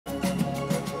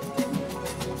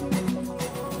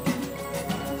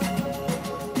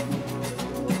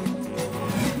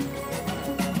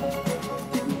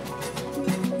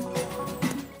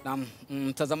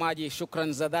mtazamaji,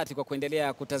 shukran za dhati kwa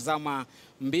kuendelea kutazama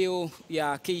Mbiu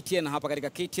ya KTN hapa katika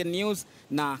KTN News,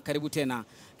 na karibu tena.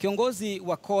 Kiongozi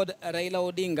wa CORD Raila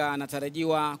Odinga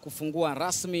anatarajiwa kufungua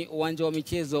rasmi uwanja wa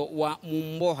michezo wa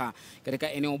Mumboha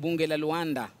katika eneo bunge la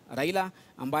Luanda. Raila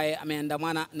ambaye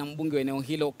ameandamana na mbunge wa eneo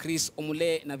hilo Chris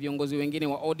Omule na viongozi wengine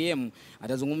wa ODM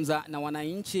atazungumza na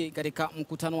wananchi katika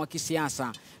mkutano wa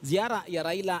kisiasa. Ziara ya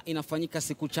Raila inafanyika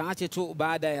siku chache tu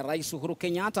baada ya Rais Uhuru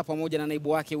Kenyatta pamoja na naibu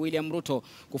wake William Ruto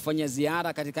kufanya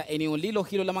ziara katika eneo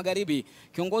hilo la magharibi.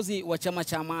 Kiongozi wa chama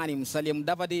cha Amani Musalia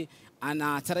Mudavadi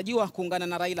anatarajiwa kuungana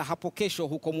na Raila hapo kesho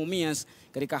huko Mumias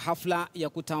katika hafla ya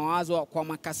kutawazwa kwa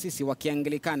makasisi wa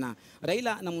Kianglikana.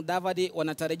 Raila na Mudavadi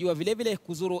wanatarajiwa vilevile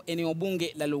kuzuru eneo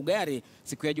bunge la Lugari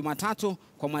siku ya Jumatatu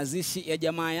kwa mazishi ya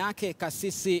jamaa yake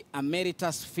Kasisi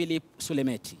Emeritus Philip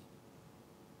Sulemeti.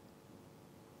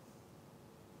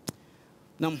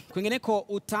 Kwingineko,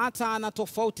 utata na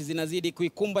tofauti zinazidi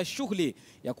kuikumba shughuli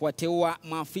ya kuwateua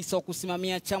maafisa wa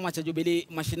kusimamia chama cha Jubilee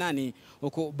mashinani,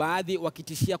 huku baadhi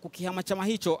wakitishia kukihama chama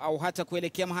hicho au hata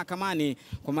kuelekea mahakamani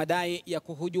kwa madai ya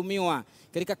kuhujumiwa.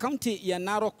 Katika kaunti ya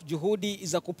Narok, juhudi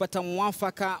za kupata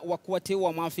mwafaka wa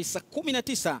kuwateua maafisa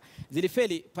 19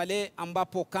 zilifeli pale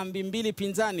ambapo kambi mbili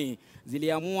pinzani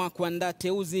ziliamua kuandaa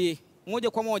teuzi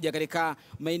moja kwa moja katika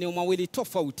maeneo mawili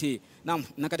tofauti.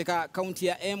 Na katika kaunti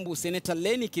ya Embu, Seneta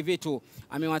Leni Kivitu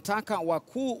amewataka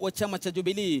wakuu wa chama cha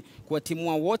Jubilee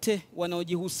kuwatimua wote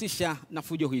wanaojihusisha na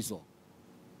fujo hizo.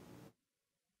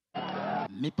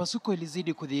 Mipasuko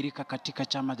ilizidi kudhihirika katika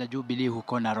chama cha Jubilee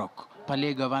huko Narok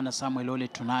pale Gavana Samuel Ole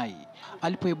Tunai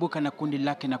alipoibuka na kundi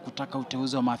lake na kutaka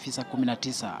uteuzi wa maafisa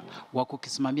 19 wa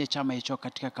kukisimamia chama hicho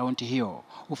katika kaunti hiyo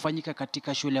ufanyika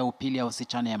katika shule ya upili ya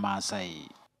wasichana ya Maasai.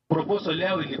 Proposal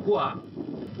leo ilikuwa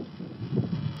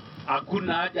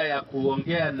hakuna haja ya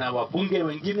kuongea na wabunge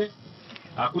wengine,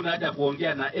 hakuna haja ya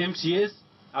kuongea na MCAs,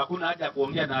 hakuna haja ya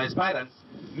kuongea na aspirants.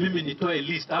 Mimi nitoe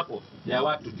list hapo ya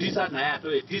watu 9 na yeye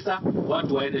atoe 9,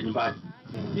 watu waende nyumbani.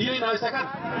 Hiyo inawezekana?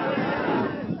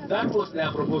 That was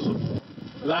their proposal.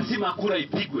 Lazima kura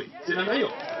ipigwe, sina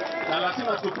hiyo, na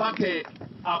lazima tupate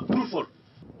approval.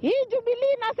 Hii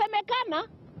Jubilee inasemekana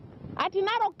ati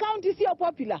Narok County sio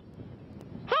popular.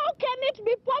 How can it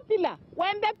be popular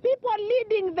when the people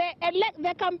leading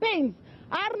the campaigns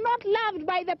are not loved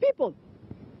by the people?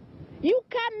 You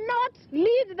cannot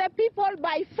lead the people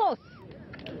by force.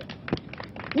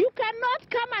 You cannot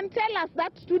come and tell us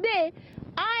that today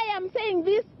I am saying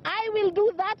this, I will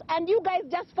do that, and you guys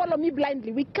just follow me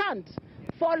blindly. We can't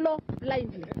follow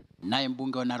blindly. Naye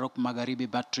mbunge wa Narok Magharibi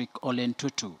Patrick Ole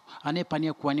Ntutu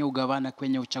anayepania kuwania ugavana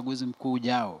kwenye uchaguzi mkuu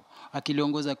ujao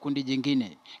akiliongoza kundi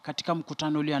jingine katika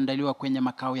mkutano ulioandaliwa kwenye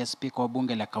makao ya spika wa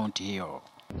bunge la kaunti hiyo.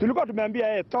 Tulikuwa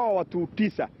tumeambia toa watu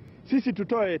 9, sisi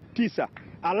tutoe 9,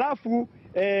 alafu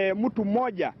mtu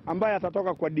mmoja ambaye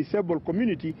atatoka kwa disabled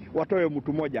community watoe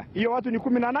mtu mmoja. Hiyo watu ni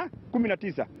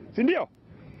 19, si ndio?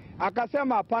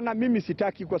 Akasema hapana, mimi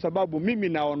sitaki kwa sababu mimi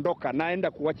naondoka,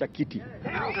 naenda kuacha kiti.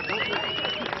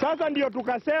 Sasa ndio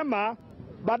tukasema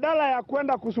badala ya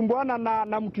kwenda kusumbuana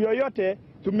na mtu yoyote,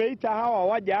 tumeita hawa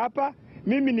waje hapa,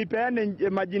 mimi nipeane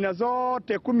majina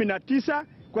zote 19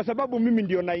 kwa sababu mimi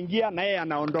ndio naingia na yeye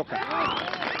anaondoka.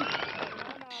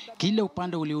 Kile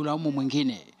upande uliulaumu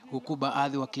mwingine, huku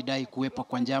baadhi wakidai kuwepo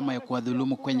kwa njama ya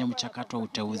kuwadhulumu kwenye mchakato wa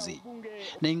uteuzi.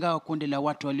 Na ingawa kundi la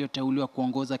watu walioteuliwa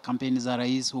kuongoza kampeni za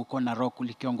rais huko Narok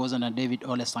likiongozwa na David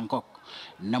Ole Sankok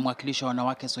na mwakilishi wa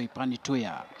wanawake Soipani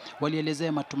Tuya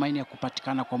walielezea matumaini ya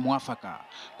kupatikana kwa mwafaka,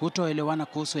 kutoelewana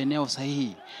kuhusu eneo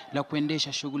sahihi la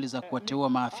kuendesha shughuli za kuwateua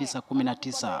maafisa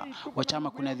 19 wa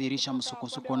chama kunadhihirisha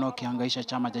msukosuko unaokihangaisha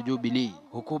chama cha Jubilee,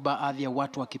 huku baadhi ya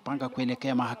watu wakipanga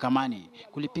kuelekea mahakamani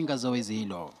kulipinga zoezi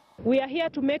hilo. We are here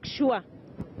to make sure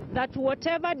that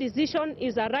whatever decision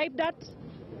is arrived at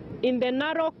in the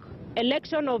Narok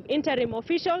election of interim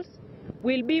officials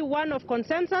will be one of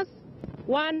consensus,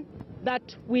 one that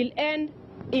will end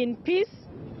in peace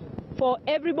for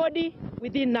everybody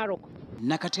within Narok.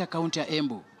 Na katika kaunti ya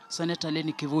Embu, Seneta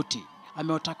Leni Kivuti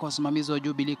amewataka wasimamizi wa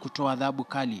Jubilee kutoa adhabu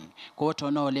kali kwa wote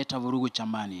wanaoleta vurugu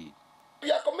chambani.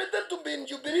 We are committed to be in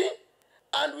Jubilee,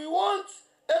 and we want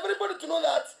everybody to know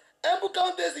that Embu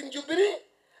County is in Jubilee,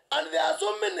 and there are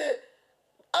so many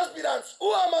aspirants who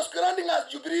are masquerading as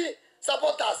Jubilee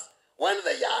supporters when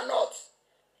they are not.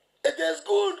 It is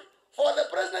good for the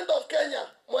President of Kenya,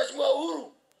 Mheshimiwa Uhuru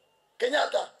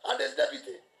Kenyatta, and his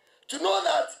deputy to know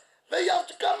that they have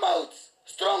to come out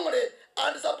strongly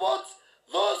and support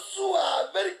those who are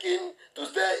very keen to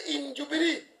stay in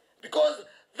Jubilee, because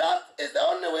that is the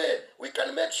only way we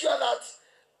can make sure that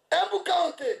Embu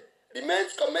County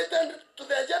remains committed to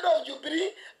the agenda of Jubilee,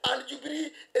 and Jubilee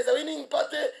is a winning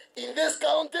party in this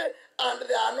county, and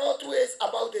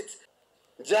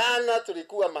Jana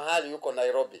tulikuwa mahali huko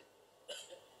Nairobi,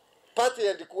 party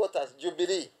headquarters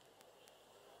Jubilee,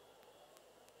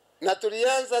 na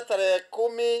tulianza tarehe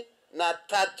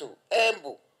 13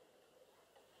 Embu.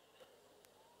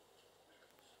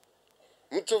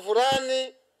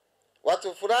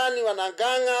 Watu fulani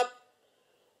wananganga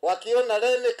wakiona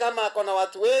Lene kama akona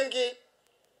watu wengi,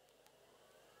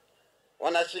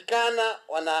 wanashikana,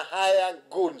 wanahaya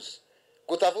goons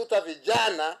kutafuta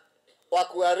vijana wa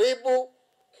kuharibu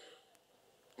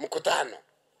mkutano.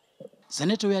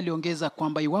 Seneta huyo aliongeza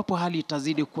kwamba iwapo hali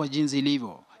itazidi kuwa jinsi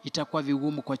ilivyo, itakuwa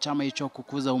vigumu kwa chama hicho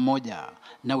kukuza umoja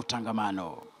na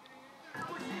utangamano.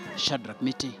 Shadrack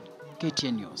Miti,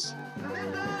 KTN News.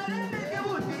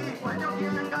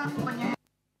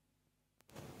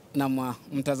 Na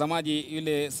mtazamaji,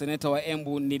 yule seneta wa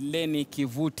Embu ni Leni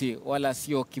Kivuti wala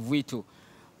sio Kivuitu.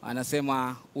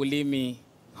 Anasema ulimi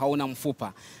hauna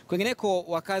mfupa. Kwingineko,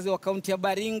 wakazi wa kaunti ya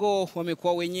Baringo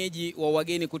wamekuwa wenyeji wa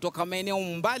wageni kutoka maeneo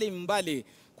mbali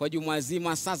kwa juma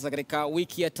zima sasa katika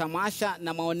wiki ya tamasha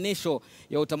na maonesho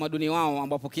ya utamaduni wao,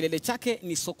 ambapo kilele chake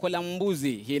ni soko la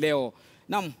mbuzi hii leo.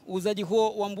 Naam, uuzaji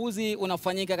huo wa mbuzi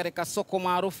unafanyika katika soko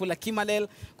maarufu la Kimalel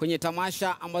kwenye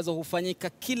tamasha ambazo hufanyika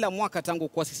kila mwaka tangu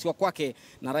kuasisiwa kwake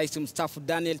na Rais mstaafu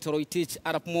Daniel Toroitich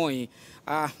Arap Moi.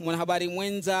 Mwanahabari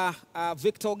mwenza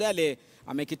Victor Gale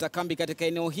amekita kambi katika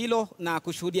eneo hilo na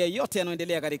kushuhudia yote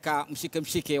yanayoendelea katika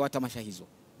mshike wa tamasha hizo.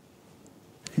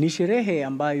 Ni sherehe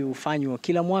ambayo hufanywa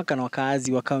kila mwaka na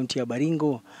wakazi wa kaunti ya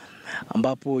Baringo,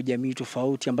 ambapo jamii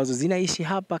tofauti ambazo zinaishi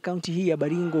hapa kaunti hii ya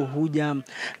Baringo huja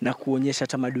na kuonyesha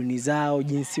tamaduni zao,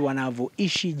 jinsi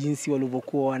wanavyoishi, jinsi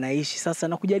walivyokuwa wanaishi sasa,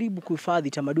 na kujaribu kuhifadhi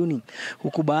tamaduni,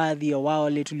 huku baadhi ya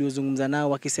wale tuliozungumza nao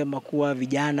wakisema kuwa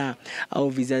vijana au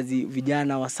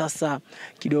vijana wa sasa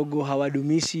kidogo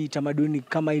hawadumishi tamaduni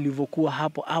kama ilivyokuwa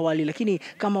hapo awali, lakini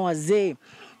kama wazee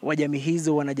wa jamii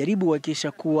hizo wanajaribu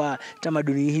kuhakikisha kuwa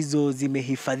tamaduni hizo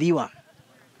zimehifadhiwa.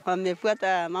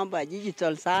 Wamefuata mambo ya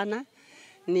digital sana.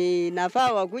 Ni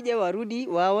nafaa wakuje warudi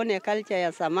waone culture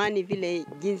ya zamani vile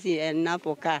jinsi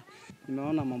inapokaa.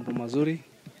 Nimeona mambo mazuri,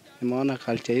 nimeona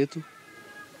culture yetu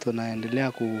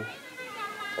tunaendelea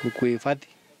kuhifadhi,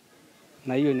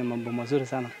 na hiyo ni mambo mazuri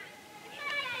sana.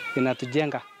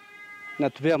 Inatujenga,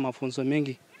 inatupea mafunzo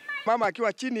mengi. Mama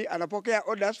akiwa chini anapokea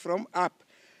orders from up.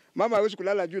 Mama hawezi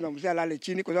kulala juu na mzee alale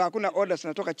chini, kwa sababu hakuna orders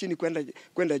zinatoka chini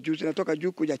kwenda juu, zinatoka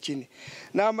juu kuja chini.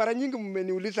 Na mara nyingi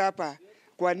mmeniuliza hapa,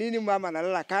 kwa nini mama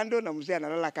analala kando na mzee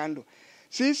analala kando?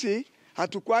 Sisi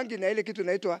hatukwangi na ile kitu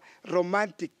inaitwa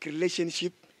romantic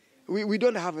relationship. We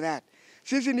don't have that.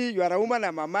 Sisi ni you are a woman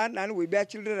and a man and we bear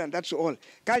children and that's all.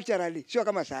 Culturally, sio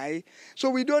kama sahi.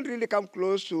 So we don't really come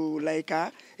close to like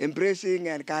embracing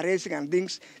and caressing and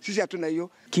things. Sisi hatuna hiyo.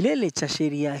 Kilele cha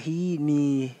sheria hii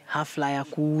ni hafla ya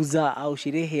kuuza au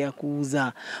sherehe ya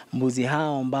kuuza mbuzi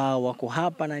hao ambao wako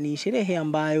hapa, na ni sherehe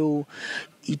ambayo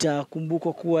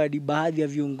itakumbukwa kuwa ni baadhi ya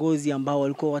viongozi ambao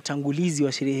walikuwa watangulizi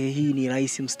wa sherehe hii ni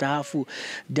Rais mstaafu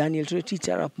Daniel Toroitich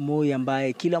Arap Moi,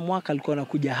 ambaye kila mwaka alikuwa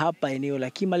anakuja hapa eneo la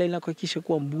Kimalel na kuhakikisha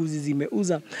kuwa mbuzi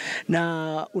zimeuza.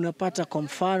 Na unapata kwa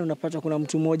mfano, unapata kuna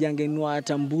mtu mmoja angenunua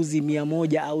hata mbuzi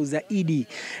 100 au zaidi,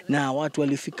 na watu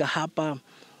walifika hapa.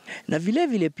 Na vile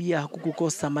vile pia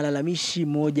hakukukosa malalamishi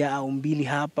 1 au 2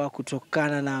 hapa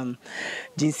kutokana na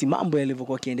jinsi mambo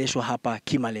yalivyokuwa kiendeshwa hapa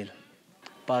Kimalel.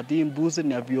 Pati mbuzi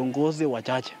ni viongozi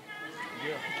wachache.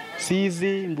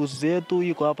 Sisi mbuzi zetu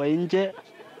iko hapa nje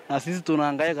na sisi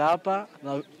tunahangaika hapa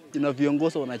na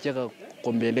viongozi wanacheka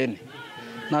kwa mbeleni.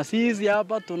 Na sisi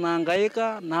hapa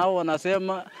tunahangaika na hao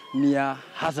wanasema ni ya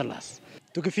hustlers.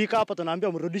 Tukifika hapa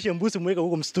tunaambia mrudishe mbuzi mweka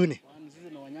huko msituni.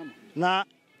 Na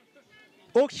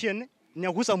auction ni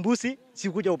ya kuuza mbuzi, si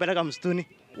kuja kupeleka msituni.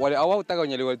 Wale hawataka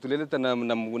wenye walituleta na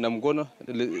mkono,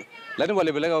 lakini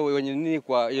walipeleka wenye nini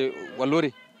kwa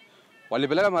lori.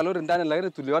 Walipeleka malori ndani,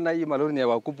 lakini tuliona hii malori ni ya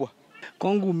wakubwa.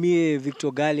 Kwangu mie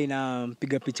Victor Gale na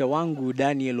mpiga picha wangu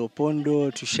Daniel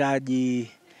Opondo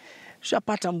tushapata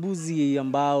mbuzi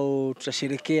ambao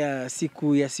tutasherekea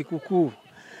siku ya sikukuu.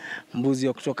 Mbuzi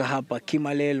wa kutoka hapa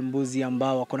Kimalel, mbuzi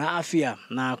ambao wako na afya.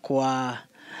 Na kwa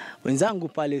wenzangu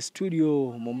pale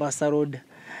studio Mombasa Road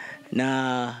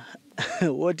na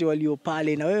wote walio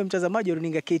pale, na wewe mtazamaji wa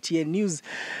runinga KTN News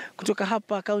kutoka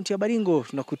hapa kaunti ya Baringo,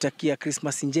 tunakutakia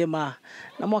Christmas njema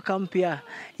na mwaka mpya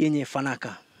yenye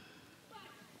fanaka.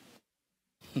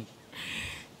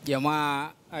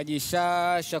 Jamaa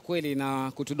ajishasha kweli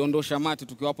na kutudondosha mate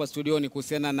tukiwa hapa studioni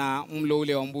kuhusiana na mlo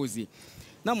ule wa mbuzi.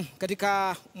 Naam,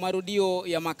 katika marudio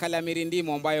ya makala ya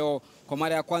Mirindimo ambayo kwa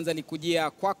mara ya kwanza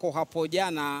likujia kwako hapo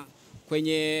jana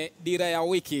kwenye Dira ya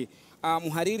Wiki,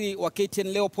 mhariri wa KTN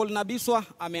leo Paul Nabiswa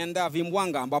ameandaa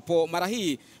vimbwanga, ambapo mara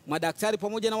hii madaktari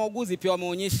pamoja na wauguzi pia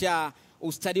wameonyesha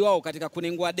ustadi wao katika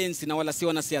kunengua densi na wala si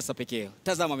wanasiasa pekee.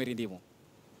 Tazama mirindimo.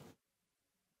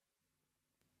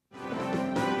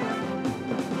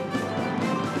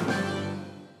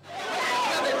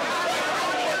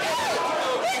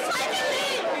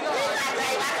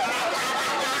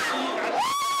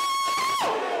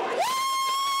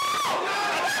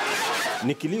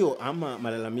 Ni kilio ama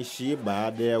malalamishi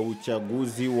baada ya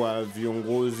uchaguzi wa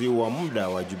viongozi wa muda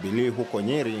wa Jubilee huko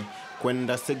Nyeri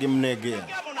kwenda Segemnege.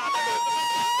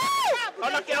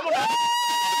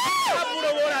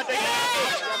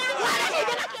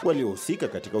 Waliohusika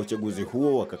katika uchaguzi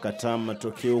huo wakakataa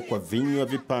matokeo kwa vinywa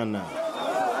vipana.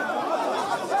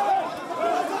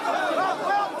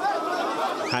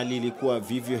 Hali ilikuwa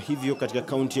vivyo hivyo katika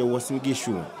kaunti ya Uasin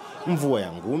Gishu. Mvua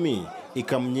ya ngumi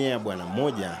ikamnyea bwana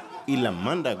mmoja, ila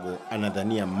Mandago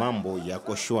anadhania mambo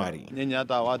yako shwari. Nyinyi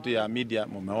hata watu ya media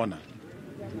mumeona,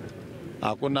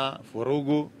 hakuna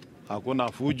furugu,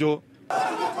 hakuna fujo.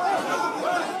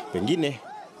 Pengine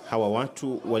hawa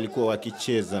watu walikuwa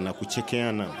wakicheza na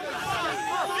kuchekeana.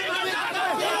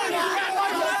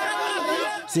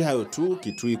 Si hayo tu,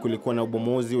 Kitui kulikuwa na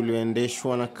ubomozi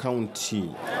ulioendeshwa na kaunti.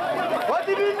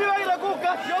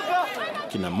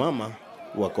 Kina mama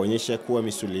wakaonyesha kuwa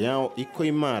misuli yao iko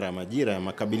imara majira ya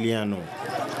makabiliano.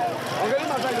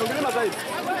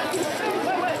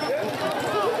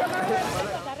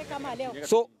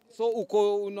 So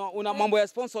uko una mambo ya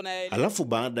sponsor na alafu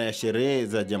baada ya sherehe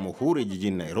za Jamhuri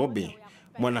jijini Nairobi,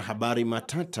 mwanahabari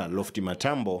matata Lofty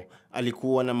Matambo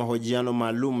alikuwa na mahojiano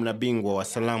maalum na bingwa wa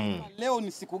salamu. Leo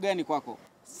ni siku gani kwako?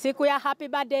 Siku ya happy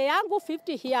birthday yangu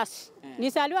 50 years.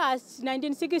 Nisaliwa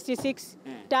 1966.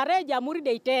 Tarehe Jamhuri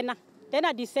Day tena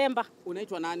Disemba.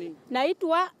 Unaitwa nani?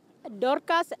 Naitwa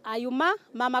Dorcas Ayuma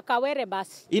Mama Kawere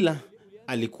basi. Ila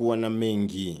alikuwa na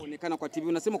mengi. Onekana kwa TV.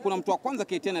 Unasema kuna mtu wa kwanza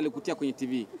KTN alikutia kwenye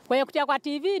TV. Kwa kutia kwa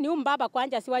TV ni mbaba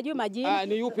kwanza, siwajui majina.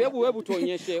 Ni yupi? Hebu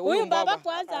tuonyeshe. Huyu baba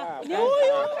kwanza. Ni huyu.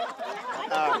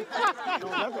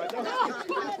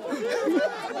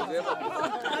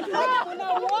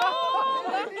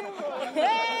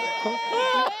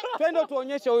 Twende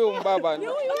tuonyeshe huyu mbaba.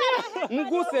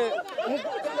 Mguse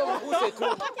tu.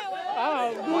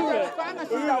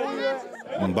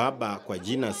 Mbaba kwa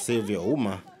jina Sevia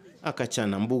Uma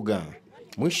akachana mbuga.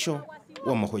 Mwisho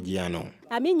wa mahojiano.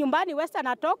 Mimi nyumbani Western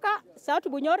natoka South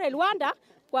Bunyore Rwanda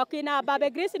kwa kina Babe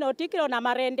Grace na Otikilo na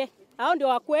Marende. Hao ndio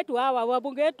wakwetu hawa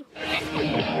wabunge wetu.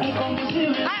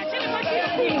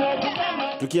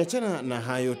 Tukiachana na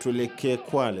hayo, tuelekee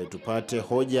Kwale tupate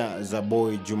hoja za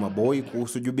Boy Juma Boy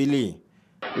kuhusu Jubilee.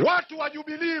 Watu wa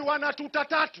Jubilee wana tuta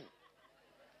tatu.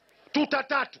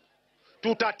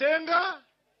 Tutatenga,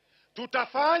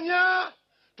 tutafanya,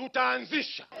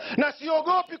 tutaanzisha. Na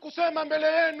siogopi kusema mbele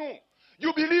yenu,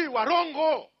 Jubilee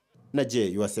warongo. Na je,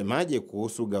 yuasemaje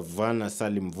kuhusu gavana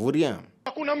Salim Mvurya?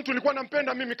 Hakuna mtu nilikuwa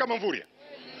nampenda mimi kama Mvurya.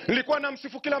 Nilikuwa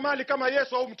namsifu kila mali kama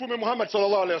Yesu au Mtume Muhammad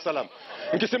sallallahu alaihi wasallam.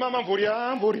 Nikisimama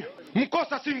Mvurya.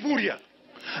 Mkosa si Mvurya.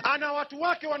 Ana watu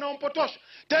wake wanaompotosha.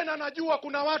 Tena najua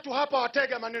kuna watu hapa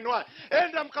watega maneno haya.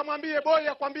 Enda mkamwambie Boy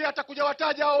akwambie atakuja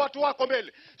wataja hao watu wako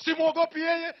mbele. Simuogopi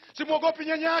yeye, simuogopi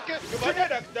nyenye yake. Kama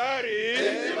daktari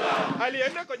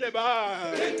alienda kwenye baa,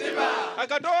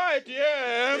 akatoa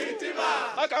ATM,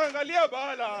 akaangalia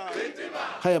bala.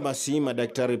 Haya basi,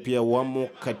 madaktari pia wamo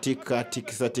katika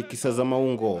tikisa za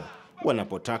maungo,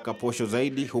 wanapotaka posho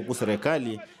zaidi, huku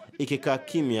serikali ikikaa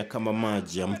kimya kama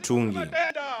maji ya mtungi.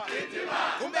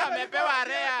 Kumbe amepewa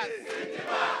areas.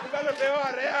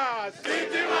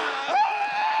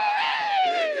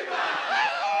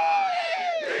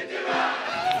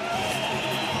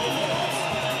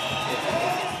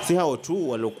 Si hao tu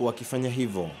waliokuwa wakifanya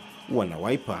hivyo. Wana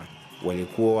Wiper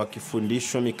walikuwa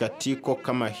wakifundishwa mikatiko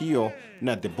kama hiyo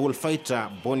na the bullfighter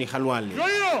Boni Halwale.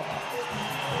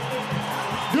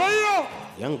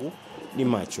 Yangu ni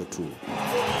macho tu.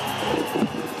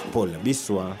 Paul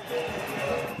Nabiswa,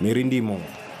 Mirindimo.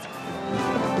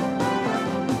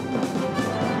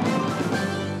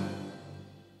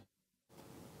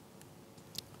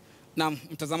 Na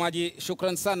mtazamaji,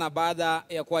 shukran sana. Baada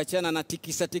ya kuachana na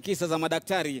tikisa za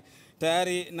madaktari,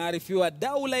 tayari naarifiwa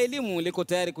dau la elimu liko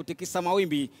tayari kutikisa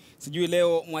mawimbi. Sijui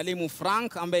leo mwalimu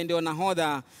Frank ambaye ndio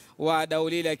nahodha wa dau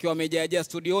lile akiwa amejaja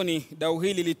studioni, dau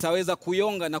hili litaweza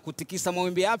kuyonga na kutikisa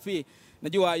mawimbi yapi?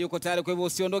 Najua yuko tayari, kwa hivyo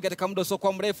usiondoke katika muda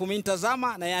usiokuwa mrefu. Mimi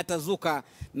nitazama na yatazuka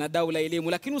na dau la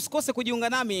elimu, lakini usikose kujiunga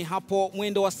nami hapo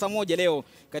mwendo wa saa 1 leo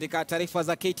katika taarifa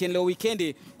za KTN leo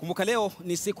weekendi. Kumbuka leo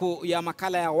ni siku ya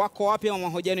makala ya wako wapi ama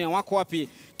mahojiano ya wako wapi.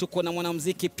 Tuko na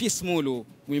mwanamuziki Peace Mulu.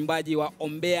 mwimbaji wa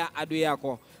Ombea Adui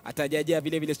Yako atajajia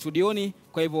vile vile studioni.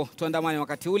 Kwa hivyo tuandamane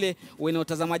wakati ule, uwe na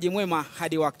utazamaji mwema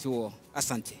hadi wakati huo.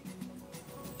 Asante.